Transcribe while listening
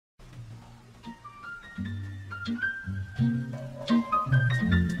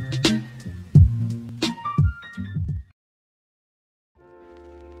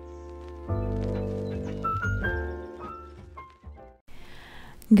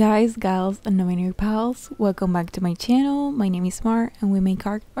Guys, gals, and non-binary pals, welcome back to my channel. My name is Mar and we make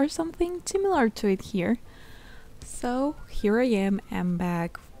art or something similar to it here. So here I am, I'm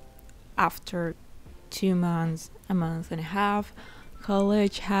back after 2 months, a month and a half.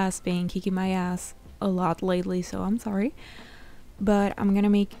 College has been kicking my ass a lot lately, so I'm sorry. But I'm gonna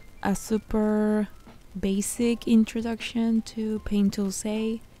make a super basic introduction to Paint Tool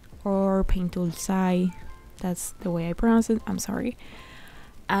SAI or Paint Tool SAI. That's the way I pronounce it, I'm sorry.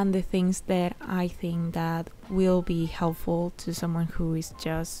 And the things that I think that will be helpful to someone who is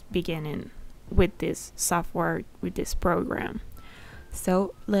just beginning with this software, with this program.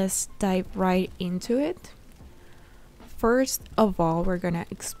 So let's dive right into it. First of all, we're gonna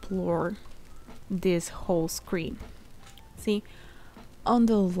explore this whole screen. See, on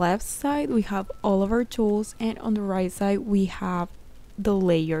the left side we have all of our tools, and on the right side we have the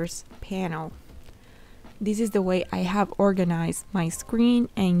layers panel. This is the way I have organized my screen,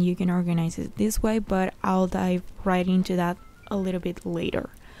 and you can organize it this way, but I'll dive right into that a little bit later.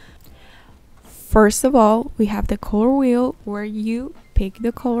 First of all, we have the color wheel where you pick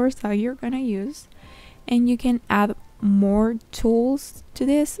the colors that you're gonna use, and you can add more tools to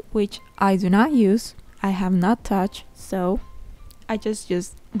this, which I do not use. I have not touched, so I just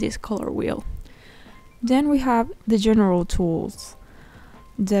use this color wheel. Then we have the general tools.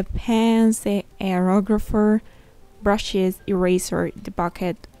 The pens, the aerographer, brushes, eraser, the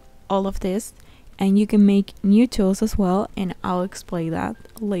bucket, all of this, and you can make new tools as well, and I'll explain that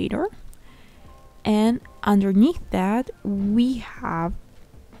later. And underneath that we have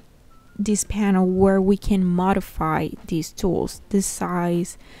this panel where we can modify these tools, the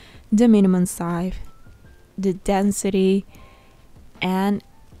size, the minimum size, the density, and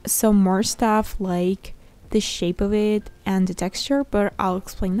some more stuff like the shape of it and the texture, but I'll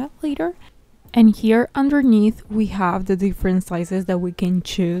explain that later. And here underneath we have the different sizes that we can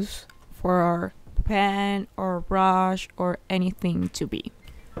choose for our pen or brush or anything to be.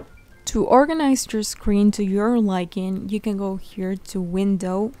 To organize your screen to your liking, you can go here to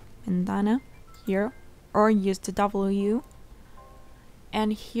window, ventana here, or use the W,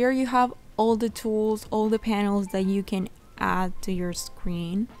 and here you have all the tools, all the panels that you can add to your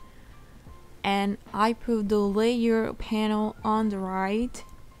screen. And I put the layer panel on the right,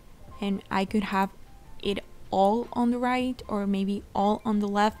 and I could have it all on the right or maybe all on the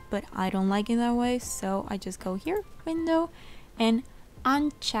left, but I don't like it that way, so I just go here, window, and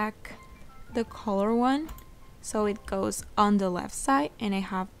uncheck the color one so it goes on the left side, and I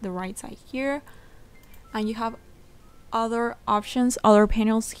have the right side here. And you have other options, other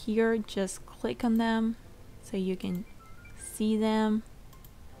panels here, just click on them so you can see them.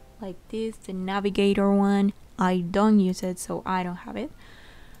 Like this, the navigator one, I don't use it, so I don't have it.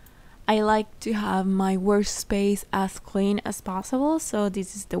 I like to have my workspace as clean as possible, so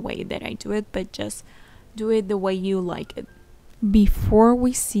this is the way that I do it, but just do it the way you like it. Before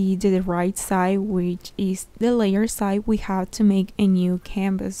we see the right side, which is the layer side, we have to make a new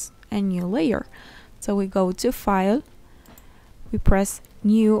canvas, a new layer. So we go to file, we press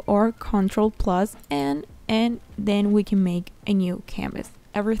new or Ctrl+, and then we can make a new canvas.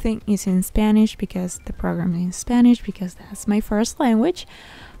 Everything is in Spanish because the program is in Spanish, because that's my first language,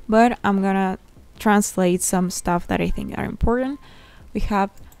 but I'm gonna translate some stuff that I think are important. We have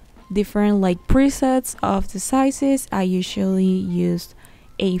different like presets of the sizes. I usually use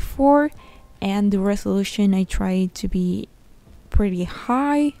A4, and the resolution I try to be pretty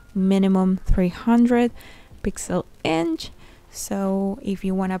high, minimum 300 pixel inch. So if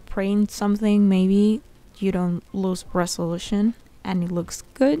you want to print something, maybe you don't lose resolution and it looks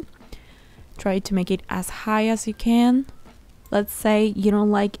good, try to make it as high as you can. Let's say you don't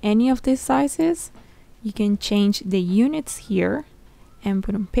like any of these sizes, you can change the units here and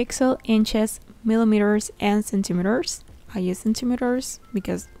put on pixel, inches, millimeters, and centimeters. I use centimeters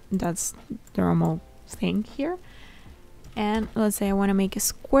because that's the normal thing here. And let's say I want to make a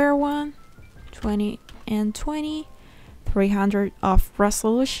square one, 20 and 20, 300 of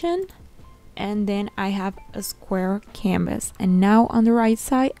resolution, and then I have a square canvas. And now on the right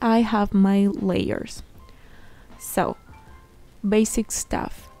side I have my layers. So basic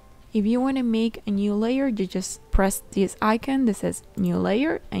stuff. If you want to make a new layer, you just press this icon that says new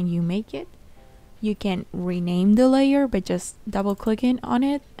layer and you make it. You can rename the layer by just double clicking on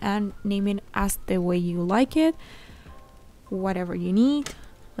it and name it as the way you like it, whatever you need.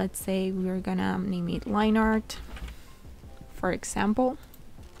 Let's say we're gonna name it line art, for example.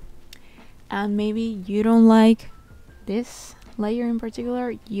 And maybe you don't like this layer in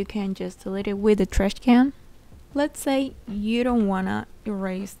particular, you can just delete it with the trash can. Let's say you don't wanna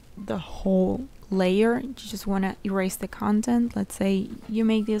erase the whole layer, you just want to erase the content. Let's say you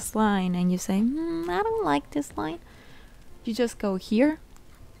make this line and you say, I don't like this line. You just go here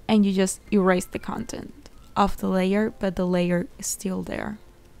and you just erase the content of the layer, but the layer is still there.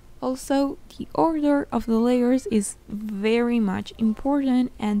 Also, the order of the layers is very much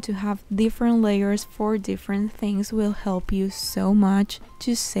important, and to have different layers for different things will help you so much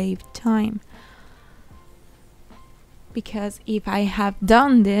to save time. Because if I have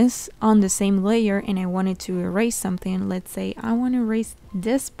done this on the same layer and I wanted to erase something, let's say I want to erase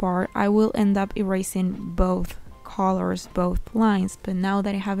this part, I will end up erasing both colors, both lines. But now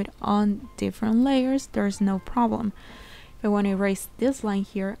that I have it on different layers, there's no problem. If I want to erase this line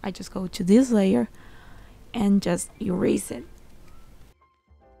here, I just go to this layer and just erase it.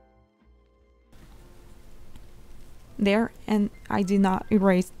 There, and I did not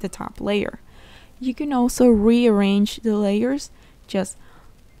erase the top layer. You can also rearrange the layers. Just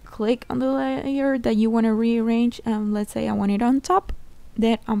click on the layer that you want to rearrange, and let's say I want it on top,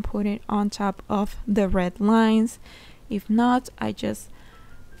 then I'm putting it on top of the red lines. If not, I just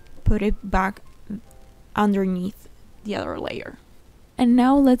put it back underneath the other layer. And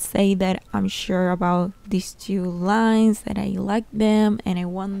now let's say that I'm sure about these two lines, that I like them and I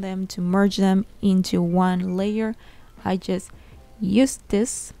want them to merge them into one layer. I just use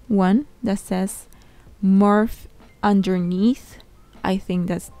this one that says morph underneath. I think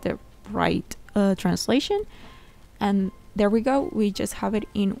that's the right translation. And there we go, we just have it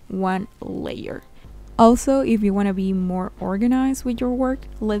in one layer. Also, if you want to be more organized with your work,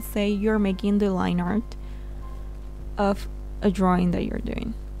 let's say you're making the line art of a drawing that you're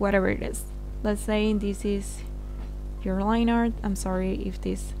doing, whatever it is. Let's say this is your line art. I'm sorry if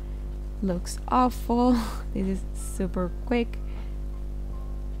this looks awful. This is super quick.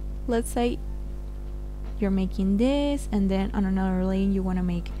 Let's say you're making this, and then on another layer you want to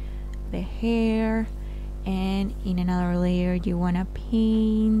make the hair, and in another layer you want to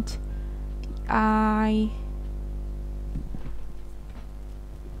paint the eye.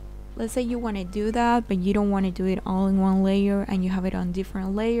 Let's say you want to do that, but you don't want to do it all in one layer and you have it on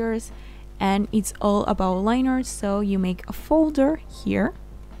different layers, and it's all about line art. So you make a folder here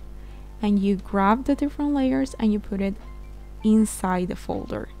and you grab the different layers and you put it inside the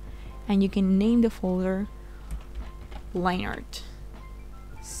folder, and you can name the folder line art.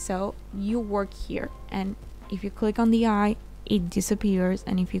 So you work here, and if you click on the eye, it disappears,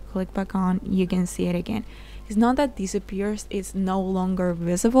 and if you click back on, you can see it again. It's not that disappears, it's no longer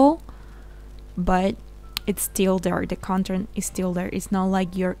visible, but it's still there. The content is still there. It's not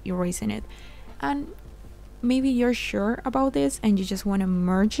like you're erasing it. And maybe you're sure about this and you just want to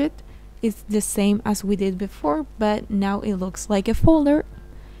merge it. It's the same as we did before, but now it looks like a folder,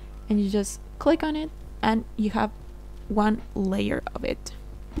 and you just click on it and you have one layer of it.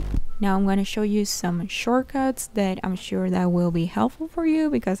 Now I'm going to show you some shortcuts that I'm sure that will be helpful for you,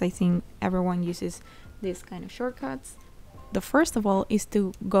 because I think everyone uses these kind of shortcuts. The first of all is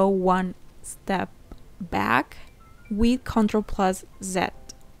to go one step back with Ctrl+Z.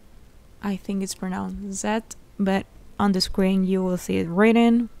 I think it's pronounced Z, but on the screen you will see it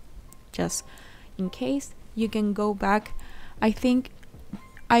written. Just in case, you can go back. I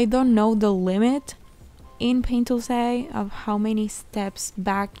don't know the limit in Paint Tool SAI of how many steps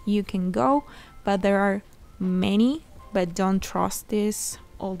back you can go, but there are many, but don't trust this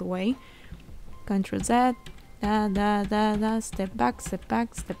all the way. Ctrl+Z, step back, step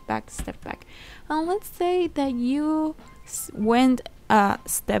back, step back, step back. And let's say that you went a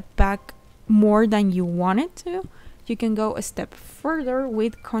step back more than you wanted to, you can go a step further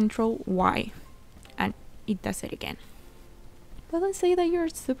with Ctrl+Y, and it does it again. But let's say that you're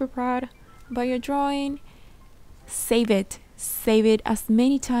super proud about your drawing. Save it as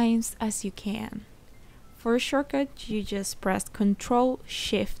many times as you can. For a shortcut, you just press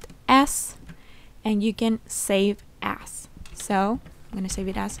Ctrl+Shift+S and you can save as. So I'm gonna save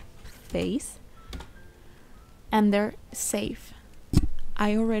it as face, and there, save.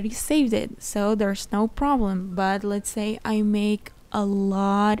 I already saved it, so there's no problem. But let's say I make a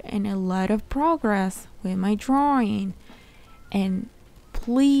lot of progress with my drawing, and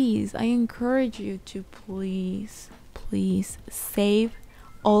please, I encourage you to please save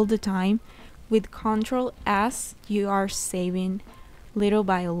all the time. With Ctrl+S, you are saving little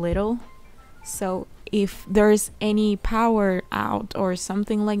by little. So if there's any power out or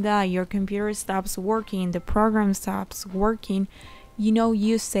something like that, your computer stops working, the program stops working, you know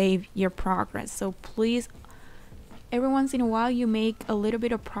you save your progress. So please, every once in a while you make a little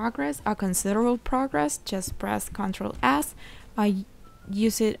bit of progress, a considerable progress, just press Ctrl+S. I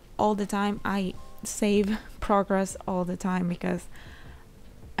use it all the time. I save progress all the time because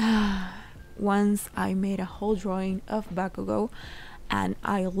once I made a whole drawing of Bakugo and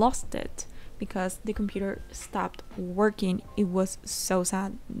I lost it because the computer stopped working. It was so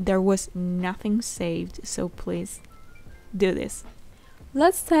sad. There was nothing saved, so please do this.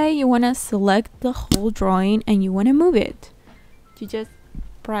 Let's say you want to select the whole drawing and you want to move it. You just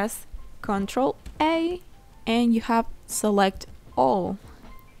press Ctrl A and you have select all.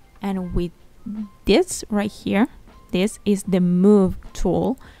 And with this right here, this is the move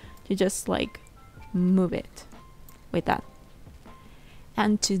tool. You just like move it with that.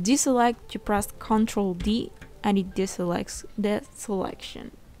 And to deselect, you press Ctrl D and it deselects the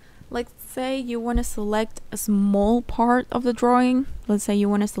selection. Let's say you want to select a small part of the drawing. Let's say you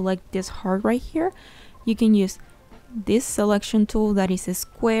want to select this heart right here. You can use this selection tool that is a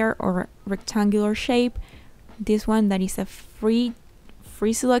square or rectangular shape. This one that is a free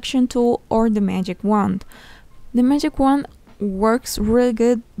selection tool, or the magic wand. The magic wand works really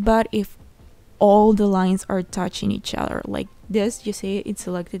good, but if all the lines are touching each other, like this, you see it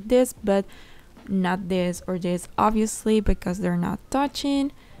selected this, but not this or this, obviously because they're not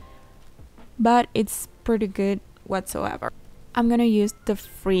touching, but it's pretty good whatsoever. I'm gonna use the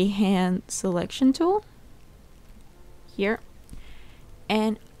freehand selection tool here,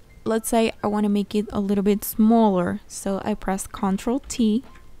 and let's say I want to make it a little bit smaller, so I press Ctrl T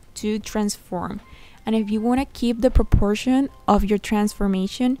to transform. And if you want to keep the proportion of your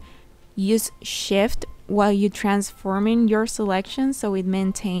transformation, use Shift while you're transforming your selection so it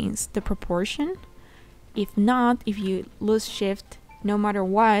maintains the proportion. If not, if you lose Shift, no matter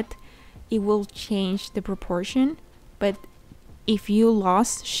what, it will change the proportion. But if you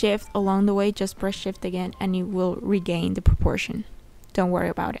lost Shift along the way, just press Shift again and it will regain the proportion. Don't worry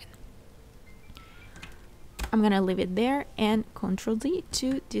about it. I'm gonna leave it there and Ctrl D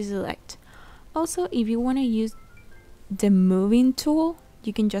to deselect. Also, if you want to use the moving tool,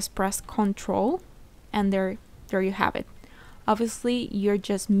 you can just press Ctrl and there you have it. Obviously, you're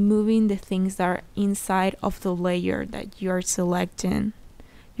just moving the things that are inside of the layer that you're selecting.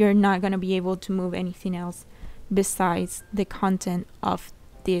 You're not gonna be able to move anything else besides the content of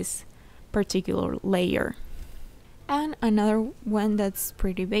this particular layer. And another one that's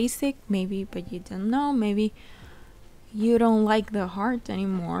pretty basic, maybe, but you don't know, maybe you don't like the heart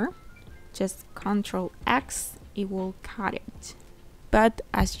anymore, just Ctrl X, it will cut it. But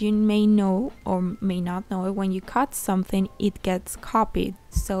as you may know or may not know, when you cut something, it gets copied.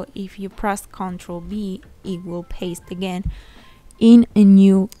 So if you press Ctrl V, it will paste again in a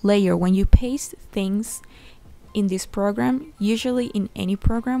new layer. When you paste things in this program, usually in any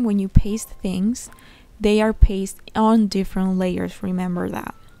program, when you paste things, they are pasted on different layers, remember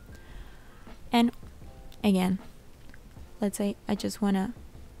that. And again, let's say I just want to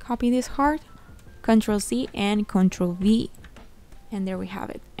copy this heart, Ctrl C and Ctrl V, and there we have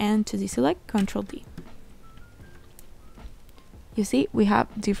it. And to deselect, Ctrl D. You see, we have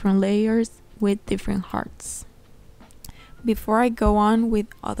different layers with different hearts. Before I go on with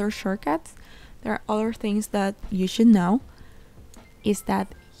other shortcuts, there are other things that you should know. Is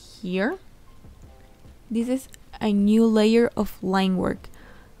that here, this is a new layer of Linework.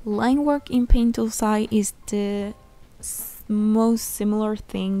 Linework in Paint Tool SAI is the most similar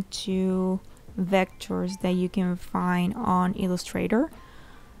thing to vectors that you can find on Illustrator.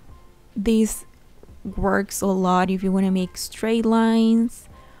 This works a lot if you want to make straight lines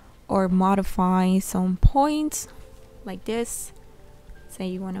or modify some points like this. Say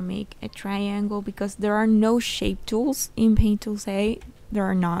you want to make a triangle, because there are no shape tools in Paint Tool SAI. There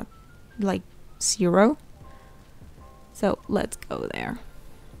are not, like 0. So let's go there.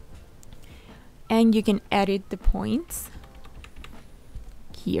 And you can edit the points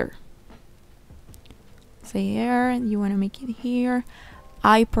here. Say here, you want to make it here.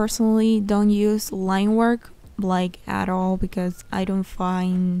 I personally don't use Linework like at all because I don't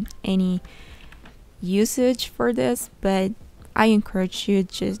find any usage for this, but I encourage you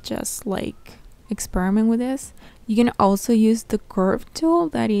to just like experiment with this. You can also use the curve tool,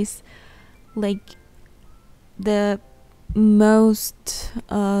 that is like the most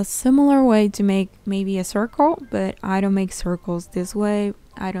similar way to make maybe a circle, but I don't make circles this way.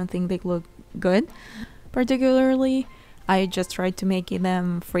 I don't think they look good. Particularly, I just try to make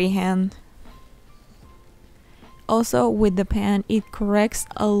them freehand. Also, with the pen, it corrects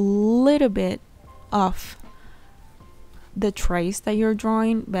a little bit of the trace that you're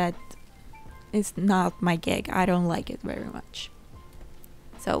drawing, but it's not my gig. I don't like it very much.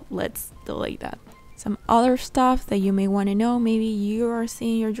 So let's delete that. Some other stuff that you may want to know, maybe you are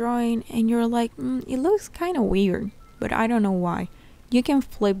seeing your drawing and you're like, it looks kind of weird, but I don't know why. You can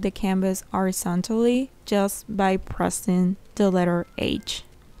flip the canvas horizontally just by pressing the letter H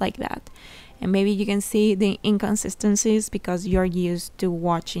like that. and maybe you can see the inconsistencies because you're used to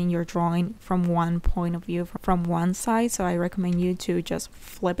watching your drawing from one point of view, from one side. So I recommend you to just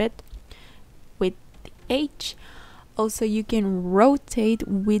flip it with the H. Also, you can rotate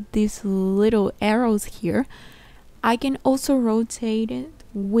with these little arrows here. I can also rotate it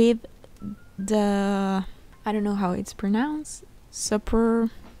with the, I don't know how it's pronounced,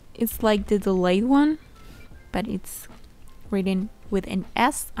 it's like the delayed one, but it's written with an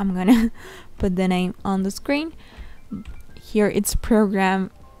S. I'm gonna put the name on the screen. Here it's programmed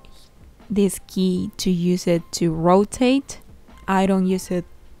this key to use it to rotate. I don't use it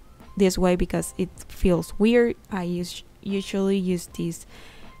this way because it feels weird. I usually use this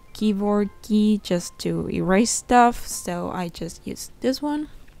keyboard key just to erase stuff, so I just use this one.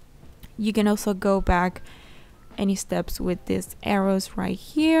 You can also go back any steps with these arrows right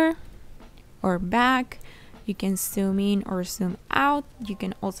here, or back. You can zoom in or zoom out. You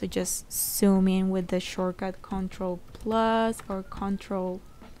can also just zoom in with the shortcut Control plus or Control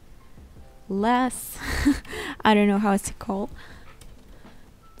less. I don't know how it's called.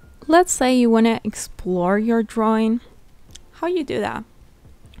 Let's say you want to explore your drawing. How you do that?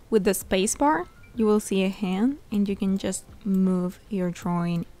 With the spacebar, you will see a hand and you can just move your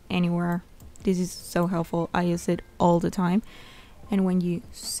drawing anywhere. This is so helpful. I use it all the time. And when you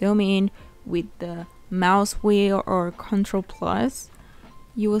zoom in with the mouse wheel or Control plus,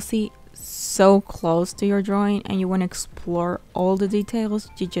 you will see so close to your drawing and you want to explore all the details.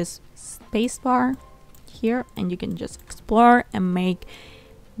 You just spacebar here and you can just explore and make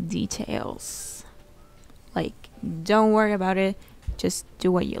details. Like, don't worry about it, just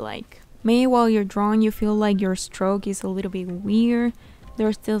do what you like. Maybe while you're drawing you feel like your stroke is a little bit weird.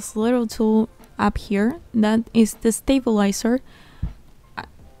 There's this little tool up here that is the stabilizer.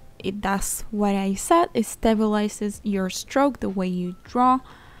 It does what I said. It stabilizes your stroke, the way you draw,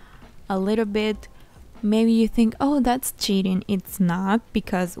 a little bit. Maybe you think, oh, that's cheating. It's not,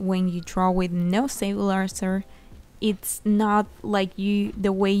 because when you draw with no stabilizer, it's not like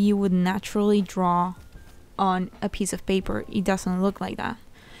the way you would naturally draw on a piece of paper. It doesn't look like that.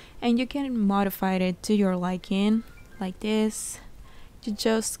 And you can modify it to your liking, like this. You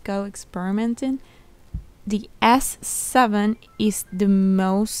just go experimenting. The S7 is the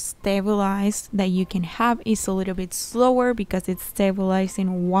most stabilized that you can have. It's a little bit slower because it's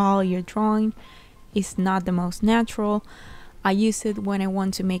stabilizing while you're drawing. It's not the most natural. I use it when I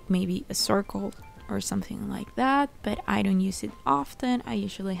want to make maybe a circle or something like that, but I don't use it often. I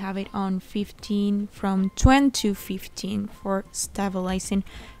usually have it on 15, from 20 to 15 for stabilizing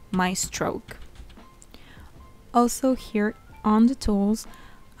my stroke. Also here on the tools,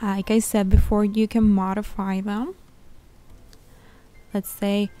 like I said before, you can modify them. Let's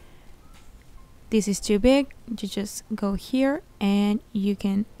say this is too big, you just go here and you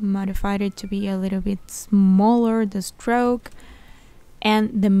can modify it to be a little bit smaller, the stroke,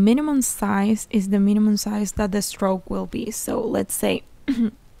 and the minimum size is the minimum size that the stroke will be. So let's say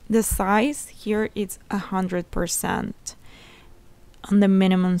the size here is 100% on the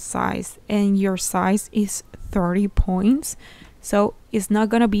minimum size, and your size is 30 points. So it's not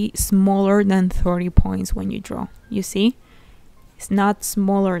gonna be smaller than 30 points when you draw. You see? It's not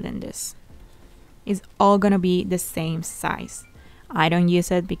smaller than this. It's all gonna be the same size. I don't use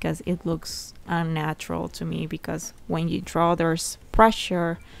it because it looks unnatural to me, because when you draw there's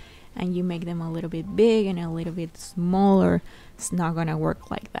pressure and you make them a little bit big and a little bit smaller, it's not gonna work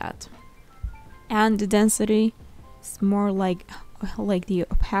like that. And the density is more like the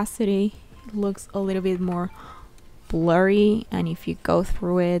opacity. It looks a little bit more blurry, and if you go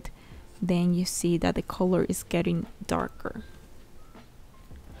through it, then you see that the color is getting darker.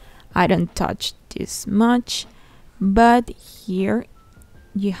 I don't touch this much, but here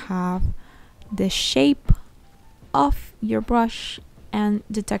you have the shape of your brush and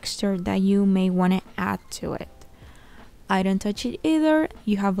the texture that you may want to add to it. I don't touch it either.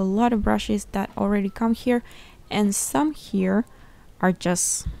 You have a lot of brushes that already come here, and some here are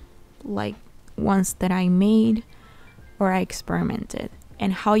just like ones that I made or I experimented.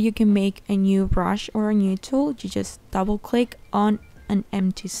 And how you can make a new brush or a new tool, you just double click on an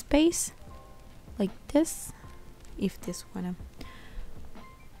empty space like this. If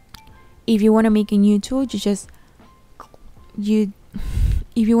you want to make a new tool, you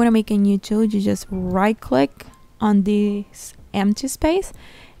just right click on this empty space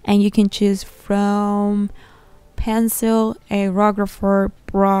and you can choose from pencil, aerographer,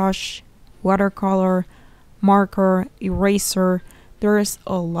 brush, watercolor, marker, eraser. There's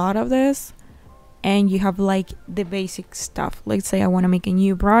a lot of this, and you have like the basic stuff. Let's say I want to make a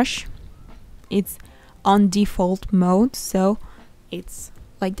new brush. It's on default mode, so it's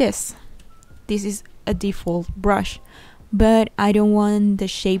like this. this is a default brush, but I don't want the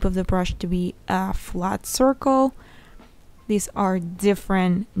shape of the brush to be a flat circle. These are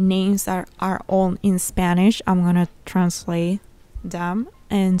different names that are all in Spanish. I'm gonna translate them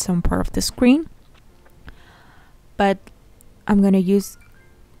in some part of the screen, but I'm gonna use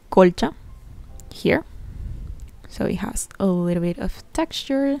colcha here, so it has a little bit of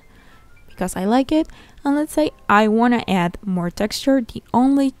texture because I like it. And let's say I want to add more texture. The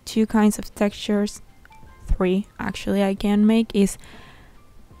only two kinds of textures, three actually, I can make is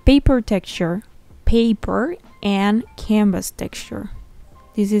paper texture, paper, and canvas texture.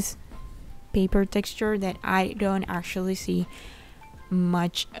 This is paper texture that I don't actually see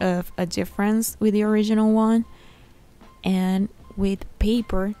much of a difference with the original one, and with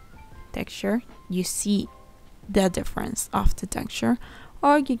paper texture you see the difference of the texture.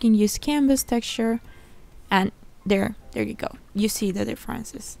 Or you can use canvas texture, and there you go, you see the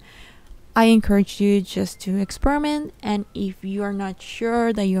differences. I encourage you just to experiment, and if you are not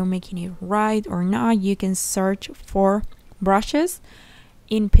sure that you're making it right or not, you can search for brushes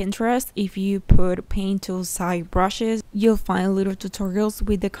in Pinterest. If you put paint tool SAI brushes, you'll find little tutorials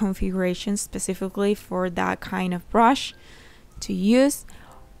with the configuration specifically for that kind of brush to use.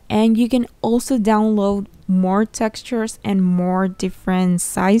 And you can also download more textures and more different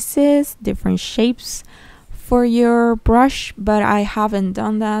sizes, different shapes for your brush, but I haven't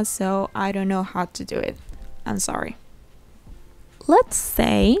done that, so I don't know how to do it. I'm sorry. Let's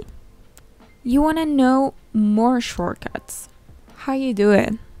say you want to know more shortcuts. How you do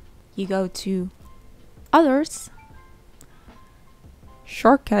it? You go to Others,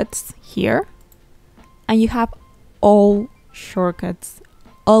 Shortcuts here, and you have all shortcuts,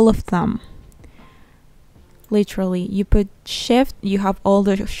 all of them. Literally, you put Shift, you have all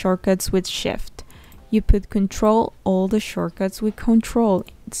the shortcuts with Shift. You put Control, all the shortcuts with Control.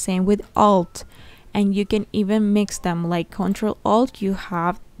 Same with Alt. And you can even mix them, like Control Alt, you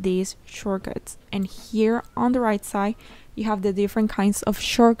have these shortcuts. And here on the right side, you have the different kinds of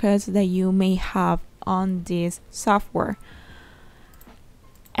shortcuts that you may have on this software.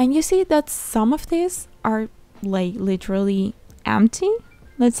 And you see that some of these are like literally empty.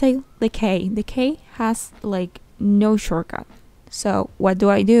 Let's say LAKEY. LAKEY has like no shortcut. So what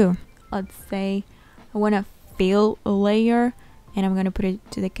do? Let's say I want to fill a layer, and I'm going to put it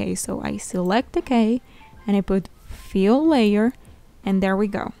to the K. So I select the K and I put fill layer, and there we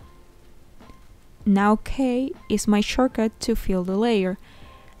go. Now K is my shortcut to fill the layer.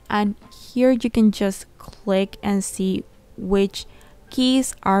 And here you can just click and see which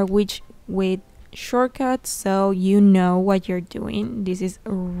keys are which with shortcuts, so you know what you're doing. This is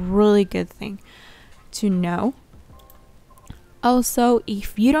a really good thing to know. Also,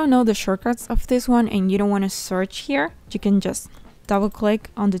 if you don't know the shortcuts of this one and you don't want to search here, you can just double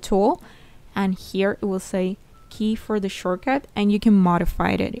click on the tool, and here it will say key for the shortcut, and you can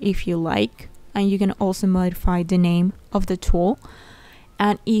modify it if you like. And you can also modify the name of the tool.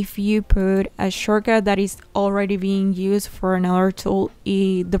 And if you put a shortcut that is already being used for another tool,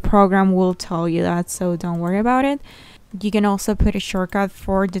 the program will tell you that, so don't worry about it. You can also put a shortcut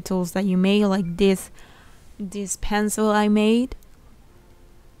for the tools that you made, like this pencil I made.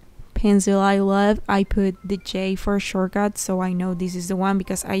 Pencil I love. I put the J for shortcut, so I know this is the one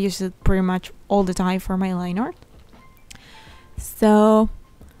because I use it pretty much all the time for my line art. So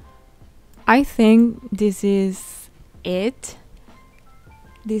I think this is it.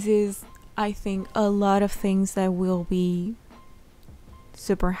 This is, I think, a lot of things that will be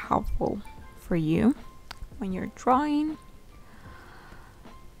super helpful for you when you're drawing.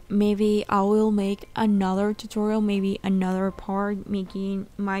 Maybe I will make another tutorial, maybe another part making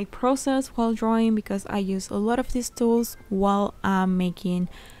my process while drawing, because I use a lot of these tools while I'm making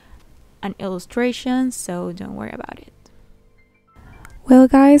an illustration, so don't worry about it. Well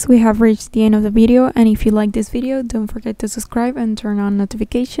guys, we have reached the end of the video, and if you like this video, don't forget to subscribe and turn on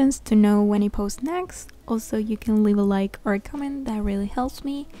notifications to know when I post next. Also, you can leave a like or a comment, that really helps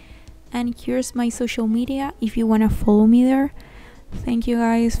me. And here's my social media if you want to follow me there. Thank you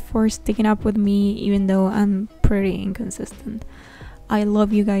guys for sticking up with me even though I'm pretty inconsistent. I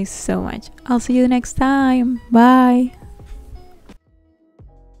love you guys so much. I'll see you next time. Bye!